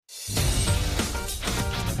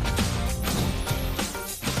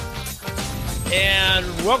And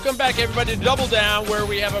welcome back, everybody, to Double Down, where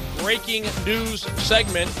we have a breaking news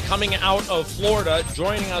segment coming out of Florida.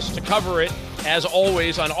 Joining us to cover it, as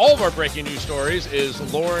always, on all of our breaking news stories is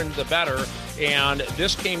Lauren the Better. And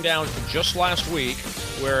this came down just last week,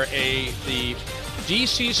 where the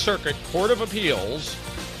D.C. Circuit Court of Appeals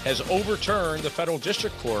has overturned the federal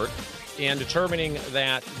district court in determining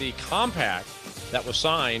that the compact that was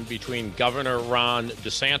signed between Governor Ron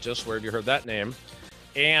DeSantis, where have you heard that name,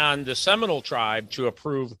 and the Seminole tribe to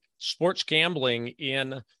approve sports gambling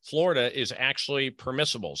in Florida is actually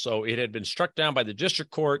permissible. So it had been struck down by the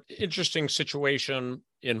district court. Interesting situation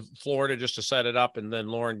in Florida, just to set it up. And then,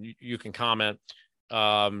 Lauren, you can comment.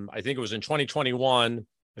 I think it was in 2021,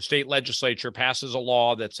 the state legislature passes a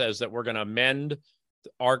law that says that we're going to amend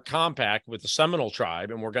our compact with the Seminole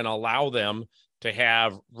tribe, and we're going to allow them to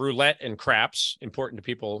have roulette and craps. Important to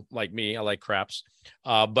people like me. I like craps.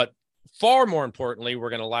 But far more importantly, we're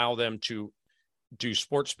going to allow them to do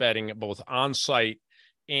sports betting, both on-site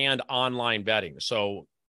and online betting. So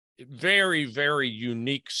very, very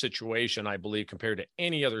unique situation, I believe, compared to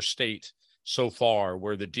any other state so far,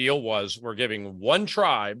 where the deal was we're giving one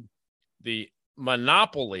tribe the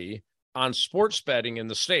monopoly on sports betting in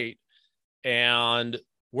the state. And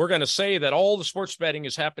we're going to say that all the sports betting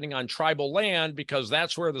is happening on tribal land because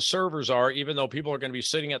that's where the servers are, even though people are going to be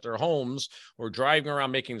sitting at their homes or driving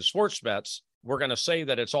around making the sports bets. We're going to say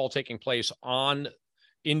that it's all taking place on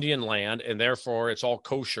Indian land, and therefore it's all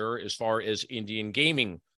kosher as far as Indian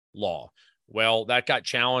gaming law. Well, that got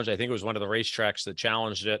challenged. I think it was one of the racetracks that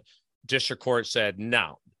challenged it. District court said,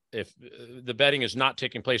 no, if the betting is not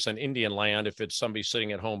taking place on Indian land, if it's somebody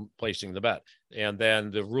sitting at home placing the bet. And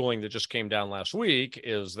then the ruling that just came down last week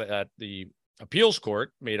is that the appeals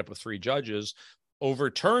court, made up of 3 judges,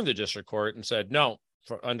 overturned the district court and said, no,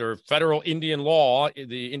 under federal Indian law,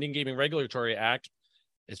 the Indian Gaming Regulatory Act,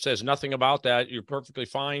 it says nothing about that. You're perfectly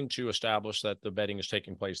fine to establish that the betting is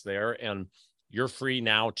taking place there, and you're free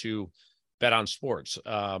now to bet on sports.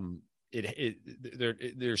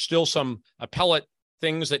 There's still some appellate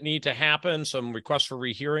things that need to happen, some requests for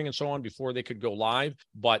rehearing and so on before they could go live.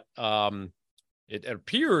 But it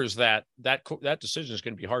appears that decision is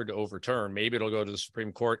going to be hard to overturn. Maybe it'll go to the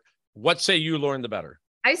Supreme Court. What say you, Lauren the Better?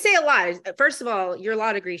 I say a lot. First of all, your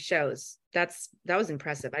law degree shows that was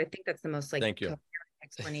impressive. I think that's the most Thank you.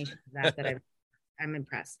 Explanation of that I'm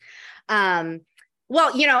impressed. Well,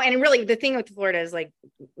 and really the thing with Florida is like,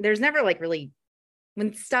 there's never like really,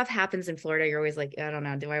 when stuff happens in Florida, you're always like, I don't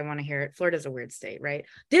know, do I want to hear it? Florida's a weird state, right?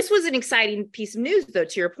 This was an exciting piece of news, though,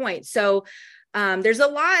 to your point. So there's a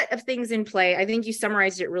lot of things in play. I think you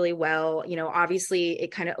summarized it really well. Obviously,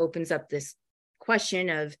 it kind of opens up this question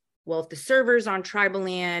of, well, if the server's on tribal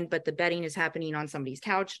land, but the betting is happening on somebody's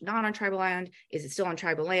couch, not on tribal land, is it still on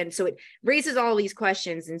tribal land? So it raises all these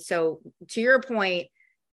questions. And so to your point,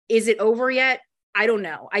 is it over yet? I don't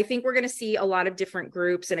know. I think we're going to see a lot of different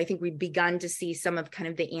groups. And I think we've begun to see some of kind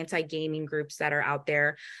of the anti-gaming groups that are out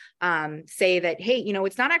there say that, hey,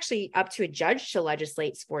 it's not actually up to a judge to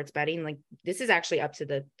legislate sports betting. Like, this is actually up to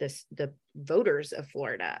the voters of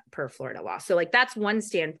Florida per Florida law. So like, that's one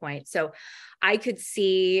standpoint. So I could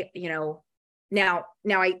see, now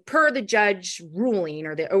per the judge ruling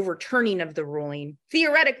or the overturning of the ruling,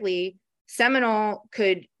 theoretically, Seminole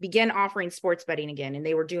could begin offering sports betting again. And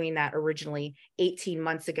they were doing that originally 18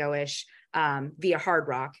 months ago-ish via Hard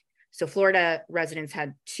Rock. So Florida residents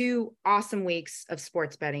had 2 awesome weeks of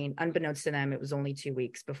sports betting. Unbeknownst to them, it was only 2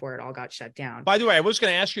 weeks before it all got shut down. By the way, I was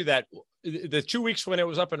going to ask you that the 2 weeks when it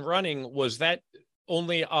was up and running, was that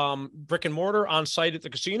only brick and mortar on site at the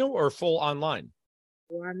casino or full online?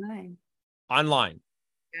 Online. Online.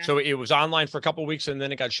 Yeah. So it was online for a couple of weeks and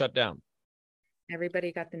then it got shut down.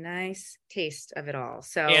 Everybody got the nice taste of it all.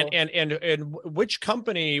 So and which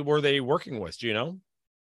company were they working with? Do you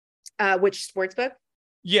know? Which sports book?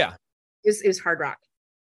 Yeah, it was Hard Rock.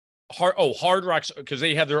 Hard Rock's, because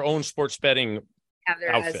they have their own sports betting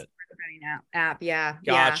outfit. Sports betting app. Yeah.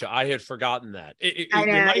 Gotcha. Yeah. I had forgotten that. I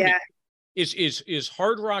know. Yeah. Is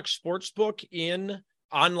Hard Rock Sportsbook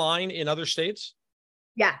online in other states?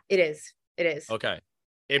 Yeah, it is. It is. Okay.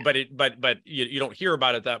 But you don't hear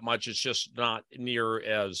about it that much. It's just not near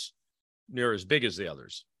as big as the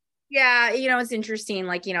others. Yeah, it's interesting.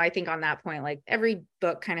 Like, I think on that point, like every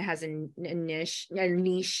book kind of has a niche.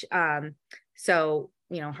 So,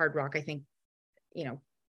 Hard Rock, I think,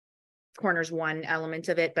 corners one element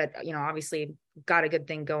of it, but obviously got a good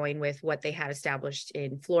thing going with what they had established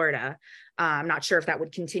in Florida. I'm not sure if that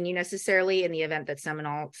would continue necessarily in the event that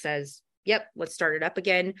Seminole says yep, let's start it up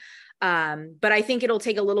again. But I think it'll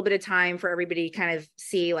take a little bit of time for everybody to kind of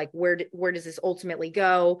see like where does this ultimately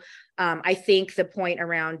go. I think the point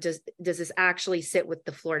around does this actually sit with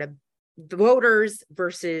the Florida voters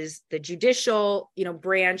versus the judicial,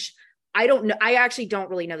 branch? I don't know. I actually don't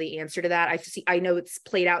really know the answer to that. I know it's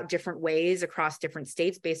played out different ways across different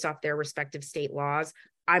states based off their respective state laws.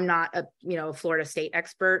 I'm not a Florida state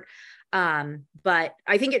expert. But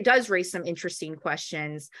I think it does raise some interesting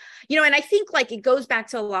questions, and I think like it goes back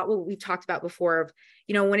to a lot what we've talked about before of,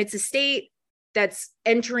 when it's a state that's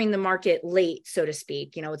entering the market late, so to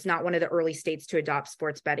speak, it's not one of the early states to adopt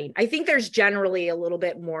sports betting. I think there's generally a little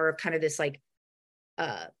bit more of kind of this like,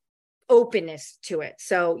 openness to it.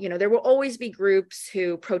 So, there will always be groups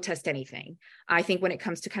who protest anything. I think when it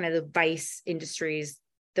comes to kind of the vice industries,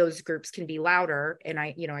 those groups can be louder. And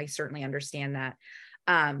I certainly understand that.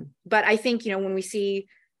 But I think, when we see,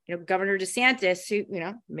 Governor DeSantis, who,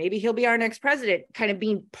 maybe he'll be our next president, kind of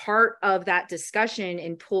being part of that discussion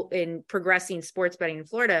in progressing sports betting in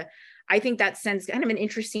Florida, I think that sends kind of an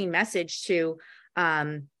interesting message to,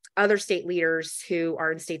 other state leaders who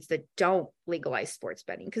are in states that don't legalize sports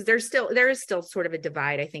betting, because there is still sort of a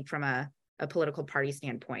divide, I think, from a political party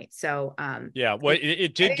standpoint. So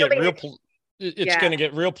it did get real. It's going to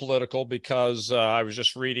get real political because I was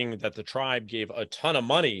just reading that the tribe gave a ton of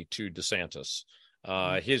money to DeSantis.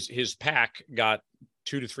 His PAC got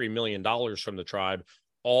 $2 to $3 million from the tribe.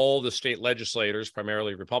 All the state legislators,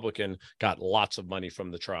 primarily Republican, got lots of money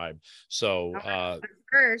from the tribe. So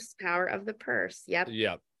power of the purse. Yep.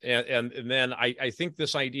 Yeah. And then I think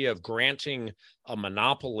this idea of granting a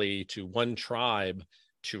monopoly to one tribe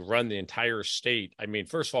to run the entire state. I mean,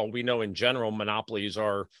 first of all, we know in general, monopolies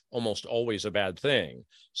are almost always a bad thing.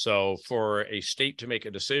 So for a state to make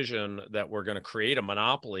a decision that we're going to create a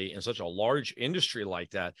monopoly in such a large industry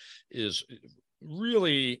like that is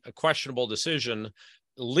really a questionable decision.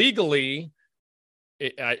 Legally,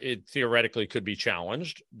 it theoretically could be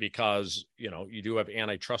challenged because, you do have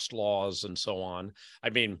antitrust laws and so on. I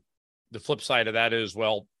mean, the flip side of that is,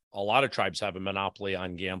 well, a lot of tribes have a monopoly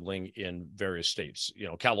on gambling in various states.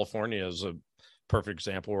 California is a perfect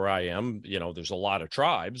example where I am. There's a lot of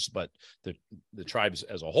tribes, but the tribes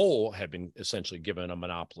as a whole have been essentially given a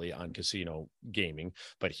monopoly on casino gaming.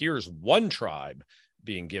 But here's one tribe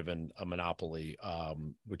being given a monopoly,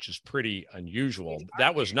 which is pretty unusual.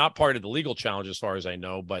 That was not part of the legal challenge as far as I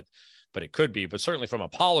know, but it could be. But certainly from a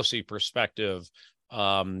policy perspective,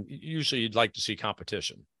 usually you'd like to see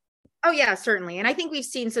competition. Oh, yeah, certainly. And I think we've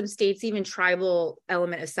seen some states, even tribal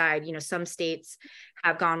element aside, some states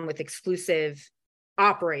have gone with exclusive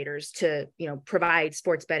operators to, provide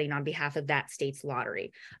sports betting on behalf of that state's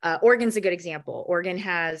lottery. Oregon's a good example. Oregon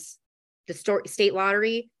has the state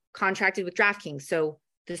lottery contracted with DraftKings. So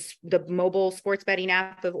the mobile sports betting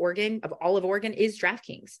app of all of Oregon is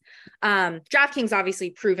DraftKings. DraftKings, obviously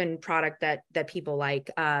proven product that people like.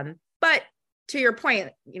 But to your point,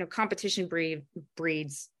 competition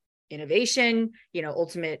breeds innovation,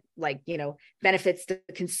 ultimate, benefits the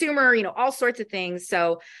consumer, all sorts of things.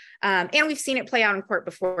 So, and we've seen it play out in court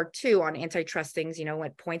before too, on antitrust things,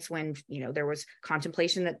 at points when, there was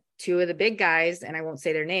contemplation that two of the big guys, and I won't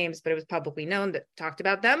say their names, but it was publicly known, that talked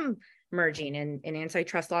about them merging, and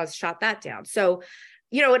antitrust laws shot that down. So,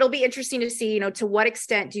 it'll be interesting to see, to what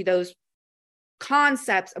extent do those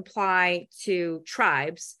concepts apply to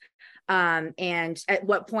tribes. And at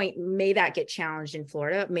what point may that get challenged in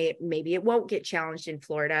Florida? Maybe it won't get challenged in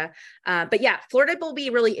Florida. But yeah, Florida will be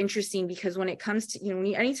really interesting because when it comes to,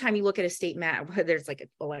 anytime you look at a state map, whether it's like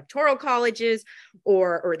electoral colleges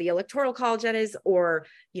or the electoral college that is, or,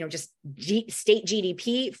 just state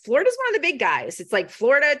GDP, Florida's one of the big guys. It's like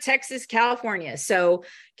Florida, Texas, California. So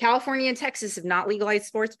California and Texas have not legalized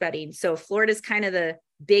sports betting. So Florida's kind of the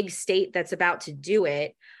big state that's about to do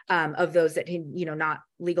it, of those that had, not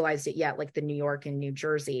legalized it yet, like the New York and New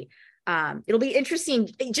Jersey. It'll be interesting,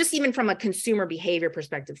 just even from a consumer behavior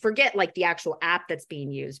perspective. Forget like the actual app that's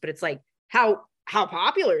being used, but it's like how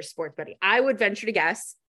popular is sports betting? I would venture to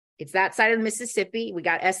guess it's that side of the Mississippi. We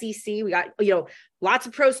got SEC, we got, lots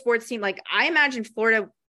of pro sports team. Like I imagine Florida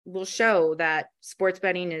will show that sports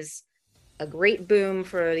betting is a great boom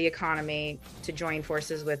for the economy, to join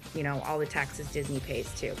forces with, all the taxes Disney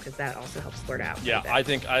pays too, because that also helps Florida out. Yeah, I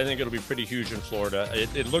think it'll be pretty huge in Florida.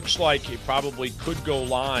 It looks like it probably could go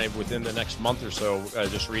live within the next month or so,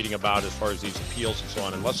 just reading about as far as these appeals and so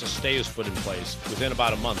on. Unless a stay is put in place, within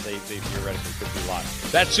about a month, they theoretically could be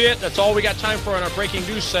live. That's it. That's all we got time for in our breaking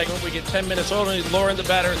news segment. We get 10 minutes only. Lauren the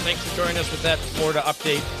Batter, thanks for joining us with that Florida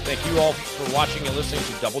update. Thank you all for watching and listening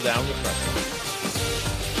to Double Down with Wrestling.